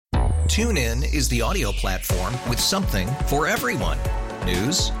TuneIn is the audio platform with something for everyone.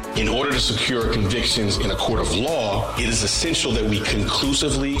 News. In order to secure convictions in a court of law, it is essential that we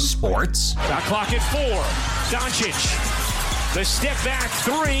conclusively. Sports. Shot clock at 4. Doncic. The step back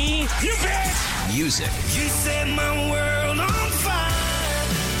 3. You bet. Music. You set my world on fire.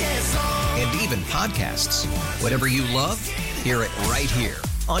 Yes, and even podcasts. Whatever you love, hear it right here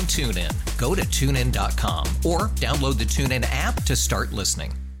on TuneIn. Go to TuneIn.com or download the TuneIn app to start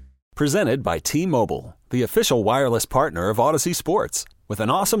listening. Presented by T-Mobile, the official wireless partner of Odyssey Sports. With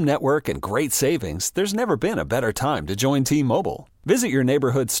an awesome network and great savings, there's never been a better time to join T-Mobile. Visit your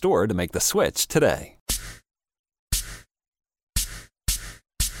neighborhood store to make the switch today.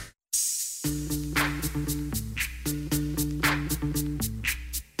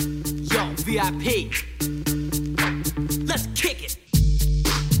 Yo, VIP. Let's kick it.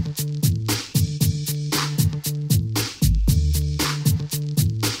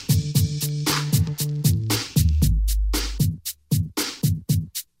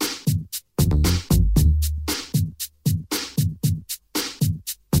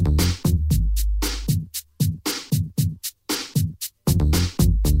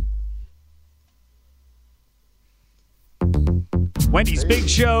 Wendy's Big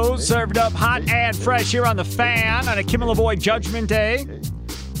Show, served up hot and fresh here on The Fan on a Kim and LaVoy Judgment Day.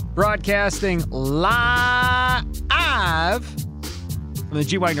 Broadcasting live from the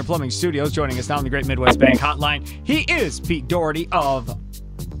G. Wagner Plumbing Studios. Joining us now on the Great Midwest Bank Hotline, he is Pete Doherty of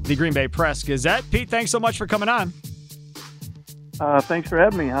the Green Bay Press-Gazette. Pete, thanks so much for coming on. Thanks for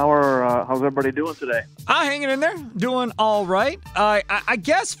having me. How's everybody doing today? Hanging in there, doing all right. I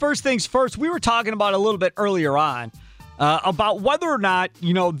guess first things first, we were talking about a little bit earlier on about whether or not,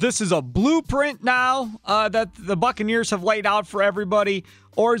 this is a blueprint now that the Buccaneers have laid out for everybody,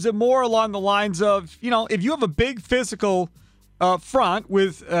 or is it more along the lines of, if you have a big physical front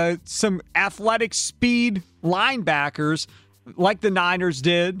with some athletic speed linebackers like the Niners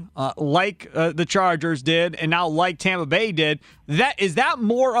did, like the Chargers did, and now like Tampa Bay did, is that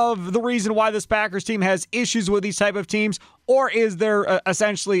more of the reason why this Packers team has issues with these type of teams, or is there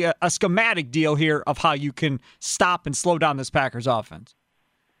essentially a schematic deal here of how you can stop and slow down this Packers offense?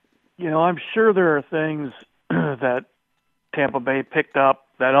 I'm sure there are things that Tampa Bay picked up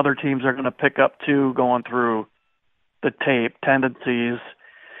that other teams are going to pick up too, going through the tape, tendencies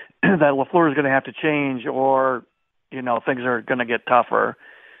that LaFleur is going to have to change, or things are going to get tougher.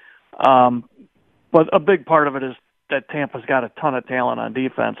 But a big part of it is that Tampa's got a ton of talent on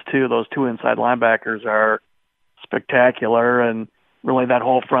defense, too. Those two inside linebackers are spectacular, and really that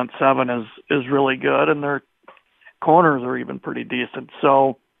whole front seven is really good, and their corners are even pretty decent.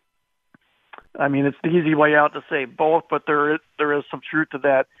 So, it's the easy way out to say both, but there is some truth to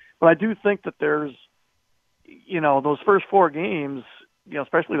that. But I do think that there's, those first four games,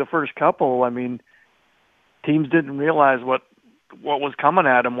 especially the first couple, teams didn't realize what was coming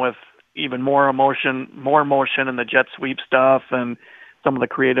at them with even more motion in the jet sweep stuff and some of the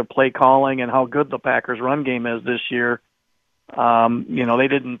creative play calling and how good the Packers run game is this year. They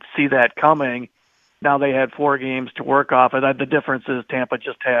didn't see that coming. Now they had 4 games to work off it. The difference is Tampa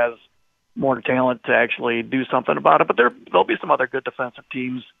just has more talent to actually do something about it. But there'll be some other good defensive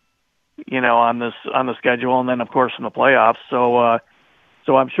teams, on the schedule, and then of course in the playoffs.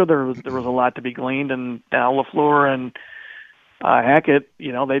 So I'm sure there was a lot to be gleaned, and now LaFleur and Hackett,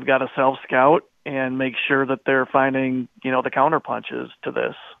 they've got to self-scout and make sure that they're finding, the counter punches to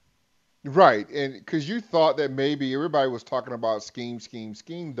this. Right, and because you thought that maybe everybody was talking about scheme,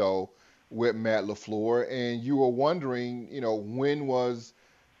 though, with Matt LaFleur, and you were wondering, when was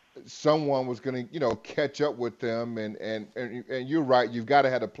someone was going to, catch up with them, and you're right, you've got to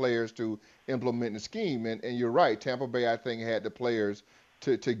have the players to implement the scheme, and you're right, Tampa Bay, I think, had the players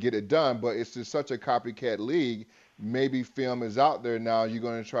to get it done, but it's just such a copycat league. Maybe film is out there now. You're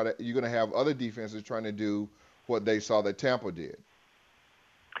going to have other defenses trying to do what they saw that Tampa did.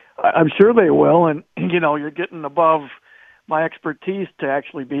 I'm sure they will, and you're getting above my expertise to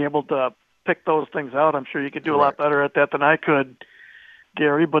actually be able to pick those things out. I'm sure you could do a lot better at that than I could,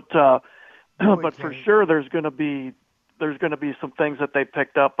 Gary. But for sure, there's going to be some things that they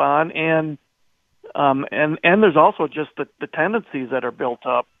picked up on, and there's also just the tendencies that are built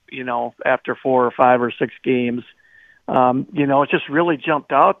up, after 4 or 5 or 6 games. It just really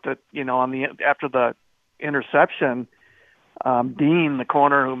jumped out that, after the interception, Dean, the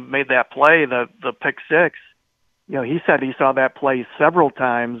corner who made that play, the pick 6, he said he saw that play several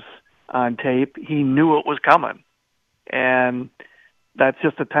times on tape. He knew it was coming. And that's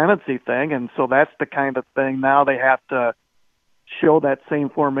just a tendency thing. And so that's the kind of thing now they have to show that same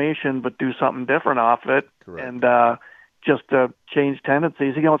formation but do something different off it. Correct. And just to change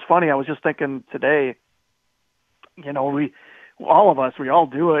tendencies. It's funny. I was just thinking today, all of us, we all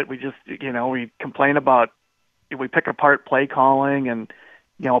do it. We just, we complain about, we pick apart play calling and,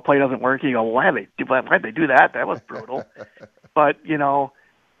 a play doesn't work. You go, why'd they do that? That was brutal. But,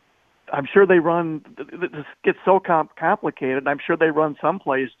 I'm sure they run, this gets so complicated. I'm sure they run some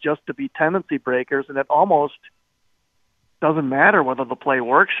plays just to be tendency breakers, and it almost doesn't matter whether the play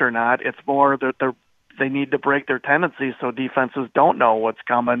works or not. It's more that they need to break their tendencies so defenses don't know what's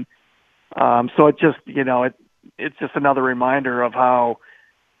coming. So it just, it's just another reminder of how,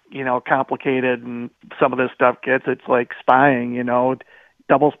 complicated and some of this stuff gets. It's like spying,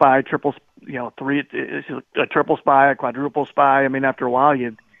 double spy, triple, a triple spy, a quadruple spy. I mean, after a while,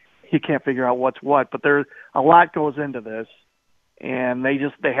 you can't figure out what's what. But there's a lot goes into this, and they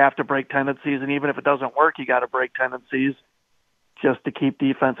have to break tendencies. And even if it doesn't work, you got to break tendencies just to keep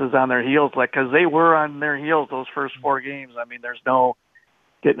defenses on their heels, because they were on their heels those first 4 games. I mean, there's no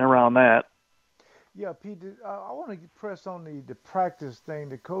getting around that. Yeah, Pete, I want to press on the practice thing.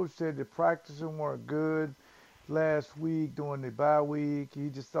 The coach said the practices weren't good last week during the bye week. He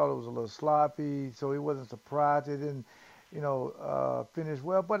just thought it was a little sloppy, so he wasn't surprised it didn't, finish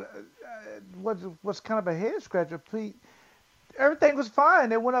well. But what's kind of a head scratcher, Pete, everything was fine.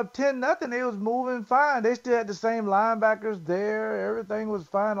 They went up 10-0. They was moving fine. They still had the same linebackers there. Everything was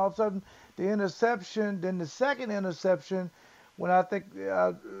fine. All of a sudden, the interception, then the second interception, when I think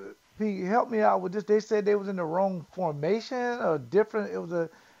Pete, help me out with this. They said they was in the wrong formation or different.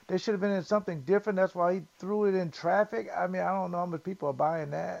 They should have been in something different. That's why he threw it in traffic. I mean, I don't know how much people are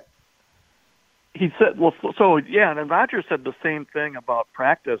buying that. He said, and then Rodgers said the same thing about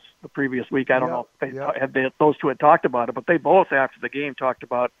practice the previous week. I don't know if those two had talked about it, but they both, after the game, talked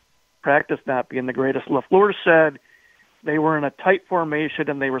about practice not being the greatest. LaFleur said they were in a tight formation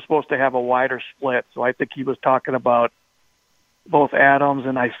and they were supposed to have a wider split. So I think he was talking about both Adams,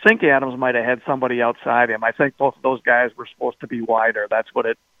 and I think Adams might have had somebody outside him. I think both of those guys were supposed to be wider. That's what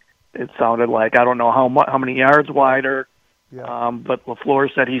it sounded like. I don't know how many yards wider. Yeah. But LaFleur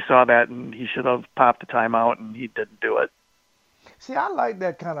said he saw that and he should have popped the timeout, and he didn't do it. See, I like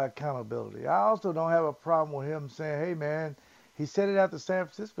that kind of accountability. I also don't have a problem with him saying, hey, man, he said it after the San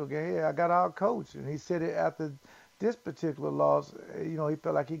Francisco game, hey, I got out-coached. And he said it after this particular loss, he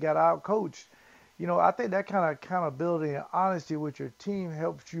felt like he got out-coached. I think that kind of accountability and honesty with your team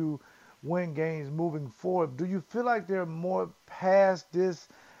helps you win games moving forward. Do you feel like they're more past this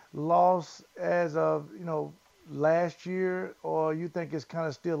loss as of, last year, or you think it's kind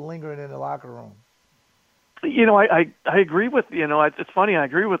of still lingering in the locker room? I agree with, it's funny, I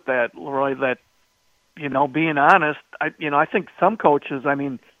agree with that, Leroy, that, being honest, I think some coaches,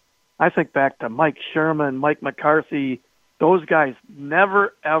 I think back to Mike Sherman, Mike McCarthy, those guys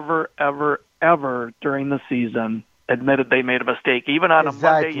never, ever, ever, ever during the season admitted they made a mistake. Even on a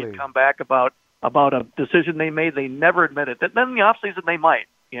Monday, you'd come back about a decision they made. They never admitted that. Then in the offseason, they might,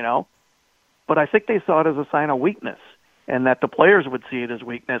 But I think they saw it as a sign of weakness, and that the players would see it as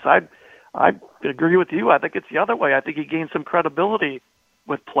weakness. I agree with you. I think it's the other way. I think you gain some credibility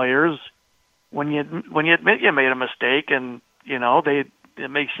with players when you admit you made a mistake, and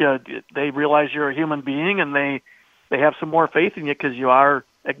it makes they realize you're a human being, and they have some more faith in you because you are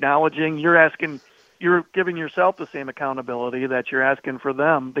acknowledging, you're giving yourself the same accountability that you're asking for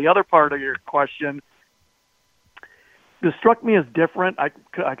them. The other part of your question, this struck me as different. I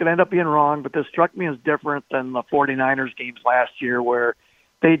could end up being wrong, but this struck me as different than the 49ers games last year, where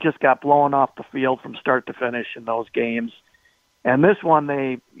they just got blown off the field from start to finish in those games. And this one,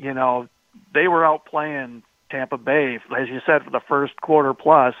 they were out playing Tampa Bay, as you said, for the first quarter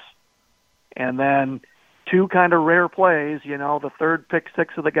plus, and then 2 kind of rare plays, the third pick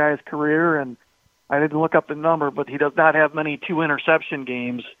 6 of the guy's career, and I didn't look up the number, but he does not have many 2 interception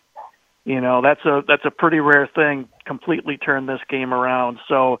games. That's a pretty rare thing. Completely turned this game around.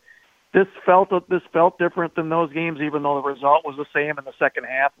 So this felt different than those games, even though the result was the same and the second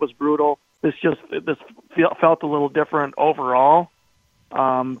half was brutal. This felt a little different overall.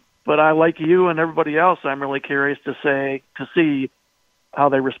 But I, like you and everybody else, I'm really curious to see how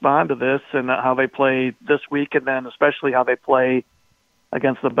they respond to this and how they play this week, and then especially how they play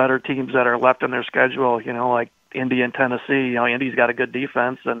against the better teams that are left in their schedule, like Indy and Tennessee. Indy's got a good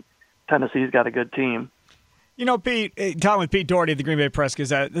defense, and Tennessee's got a good team. Pete, talking with Pete Doherty of the Green Bay Press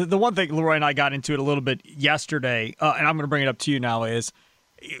Gazette, the one thing Leroy and I got into it a little bit yesterday, and I'm going to bring it up to you now, is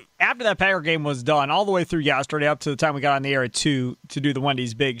after that Packer game was done, all the way through yesterday up to the time we got on the air at 2 to do the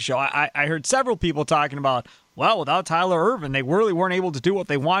Wendy's Big Show, I heard several people talking about, well, without Tyler Ervin, they really weren't able to do what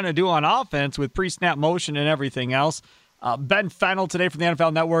they wanted to do on offense with pre-snap motion and everything else. Ben Fennell today from the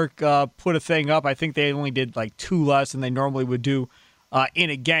NFL Network put a thing up. I think they only did like 2 less than they normally would do in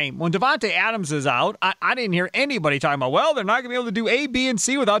a game. When Davante Adams is out, I didn't hear anybody talking about, well, they're not going to be able to do A, B, and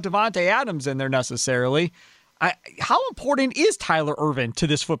C without Davante Adams in there necessarily. How important is Tyler Ervin to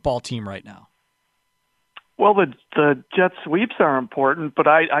this football team right now? Well, the jet sweeps are important, but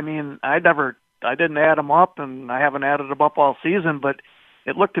I didn't add them up, and I haven't added them up all season, but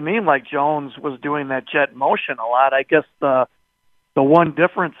it looked to me like Jones was doing that jet motion a lot. I guess the one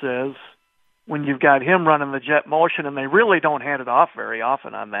difference is when you've got him running the jet motion, and they really don't hand it off very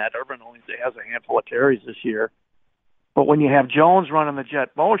often on that. Ervin only has a handful of carries this year. But when you have Jones running the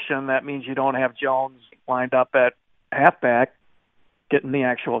jet motion, that means you don't have Jones lined up at halfback getting the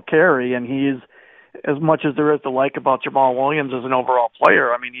actual carry, and he's, as much as there is to like about Jamal Williams as an overall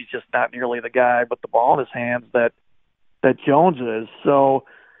player, I mean, he's just not nearly the guy with the ball in his hands that Jones is. So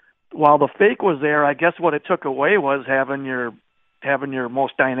while the fake was there, I guess what it took away was having your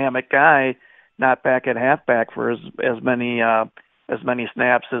most dynamic guy not back at halfback for as many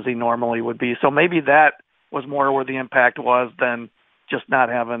snaps as he normally would be. So maybe that was more where the impact was than just not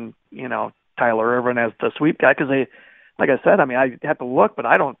having, Tyler Ervin as the sweep guy, because they, like I said, I mean, I have to look, but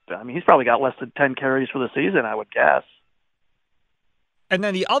he's probably got less than 10 carries for the season, I would guess. And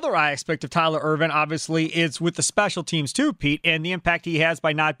then the other aspect of Tyler Ervin, obviously, is with the special teams too, Pete, and the impact he has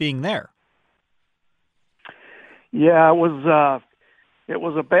by not being there. Yeah, it was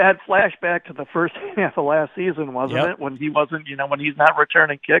a bad flashback to the first half of last season, wasn't it? When he wasn't, when he's not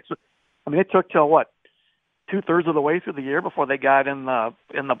returning kicks. I mean, it took till 2/3 of the way through the year before they got in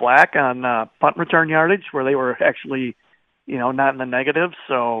the black on punt return yardage, where they were actually, not in the negative.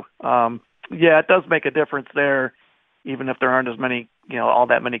 So, it does make a difference there, even if there aren't as many, all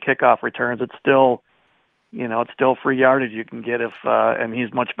that many kickoff returns. It's still, it's still free yardage you can get and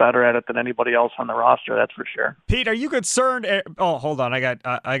he's much better at it than anybody else on the roster. That's for sure. Pete, are you concerned? Oh, hold on, I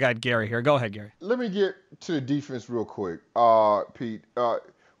got Gary here. Go ahead, Gary. Let me get to the defense real quick, Pete.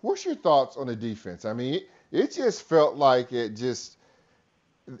 What's your thoughts on the defense? I mean, it just felt like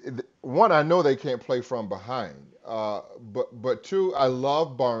one, I know they can't play from behind, but two, I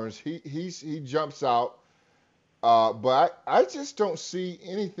love Barnes. He jumps out, but I just don't see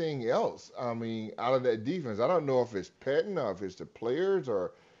anything else. I mean, out of that defense, I don't know if it's Pettin or if it's the players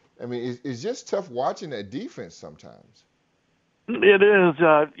it's just tough watching that defense sometimes. It is.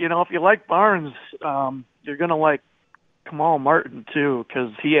 If you like Barnes, you're gonna like Kamal Martin too,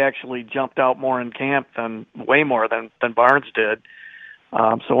 because he actually jumped out more in camp way more than Barnes did.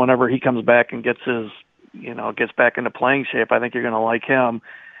 So whenever he comes back and gets back into playing shape, I think you're going to like him.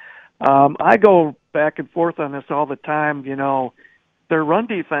 I go back and forth on this all the time. Their run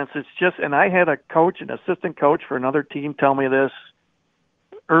defense, it's just, and I had an assistant coach for another team tell me this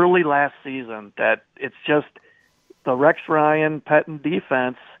early last season, that it's just the Rex Ryan Pettin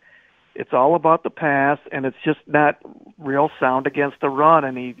defense. It's all about the pass, and it's just not real sound against the run.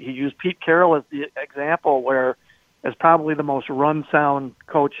 And he used Pete Carroll as the example, where as probably the most run-sound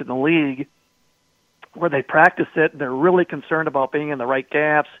coach in the league, where they practice it, and they're really concerned about being in the right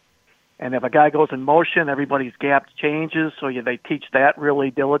gaps. And if a guy goes in motion, everybody's gap changes, so they teach that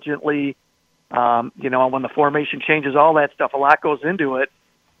really diligently. And when the formation changes, all that stuff, a lot goes into it.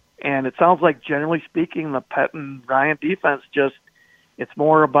 And it sounds like, generally speaking, the Pettin-Ryan defense it's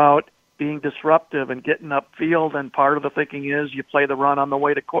more about being disruptive and getting upfield, and part of the thinking is you play the run on the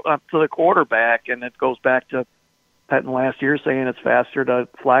way to the quarterback, and it goes back to Pettin last year saying it's faster to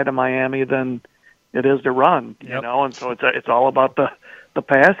fly to Miami than it is to run, and so it's all about the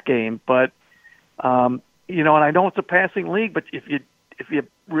pass game. But and I know it's a passing league, but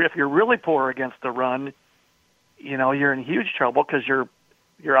if you're really poor against the run, you're in huge trouble, because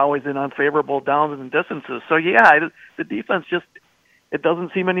you're always in unfavorable downs and distances. So the defense it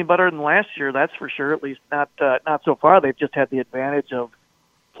doesn't seem any better than last year, that's for sure. At least not so far. They've just had the advantage of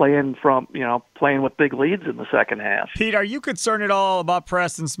playing with big leads in the second half. Pete, are you concerned at all about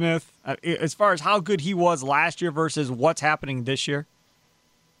Preston Smith as far as how good he was last year versus what's happening this year?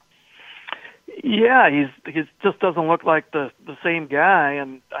 Yeah, he just doesn't look like the same guy,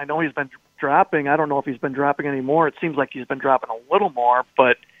 and I know he's been dropping. I don't know if he's been dropping any more. It seems like he's been dropping a little more,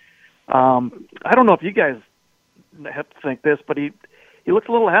 but I don't know if you guys have to think this, but he looks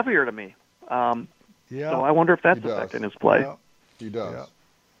a little heavier to me. So I wonder if that's affecting his play. Yeah, he does. Yeah.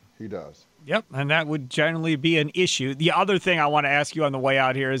 He does. Yep, and that would generally be an issue. The other thing I want to ask you on the way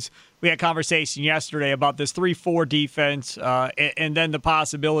out here is we had a conversation yesterday about this 3-4 defense and then the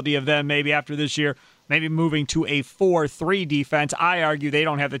possibility of them maybe after this year maybe moving to a 4-3 defense. I argue they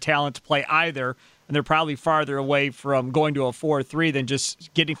don't have the talent to play either, and they're probably farther away from going to a 4-3 than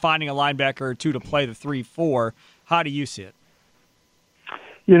just finding a linebacker or two to play the 3-4. How do you see it?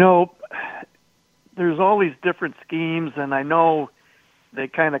 You know, there's all these different schemes, and I know they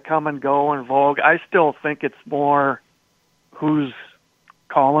kind of come and go in vogue. I still think it's more who's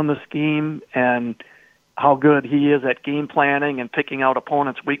calling the scheme and how good he is at game planning and picking out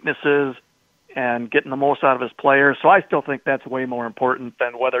opponents' weaknesses and getting the most out of his players. So I still think that's way more important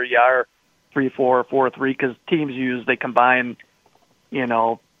than whether you are 3-4 or 4-3, because teams they combine,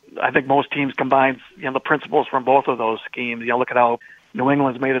 I think most teams combine, the principles from both of those schemes. Look at how New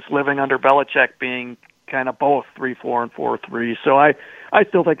England's made its living under Belichick being kind of both 3-4 and 4-3. So I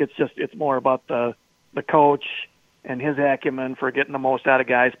still think it's more about the coach and his acumen for getting the most out of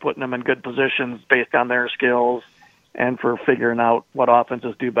guys, putting them in good positions based on their skills, and for figuring out what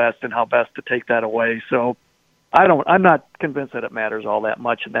offenses do best and how best to take that away. So I'm not convinced that it matters all that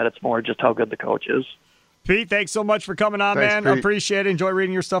much, and that it's more just how good the coach is. Pete, thanks so much for coming on, Thanks, man. Pete. Appreciate it. Enjoy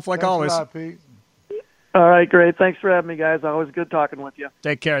reading your stuff like Thanks always. a lot, Pete. All right, great. Thanks for having me, guys. Always good talking with you.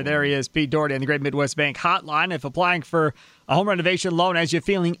 Take care. There he is, Pete Doherty on the Great Midwest Bank Hotline. If applying for a home renovation loan as you're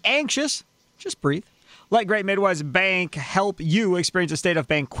feeling anxious, just breathe. Let Great Midwest Bank help you experience a state of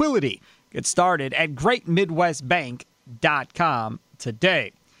tranquility. Get started at greatmidwestbank.com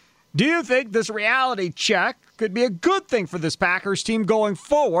today. Do you think this reality check could be a good thing for this Packers team going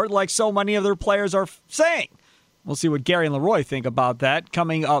forward, like so many of their players are saying? We'll see what Gary and Leroy think about that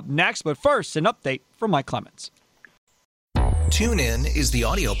coming up next. But first, an update from Mike Clemens. TuneIn is the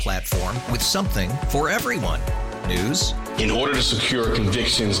audio platform with something for everyone. News. In order to secure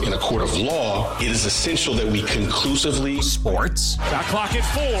convictions in a court of law, it is essential that we conclusively. Sports. Shot clock at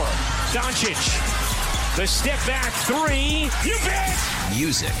 4. Doncic. The step back 3. You bet.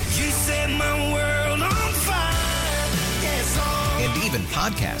 Music. You set my world on fire. Yes, And even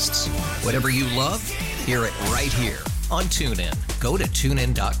podcasts. Whatever you love, hear it right here on TuneIn. Go to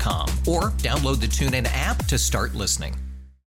TuneIn.com or download the TuneIn app to start listening.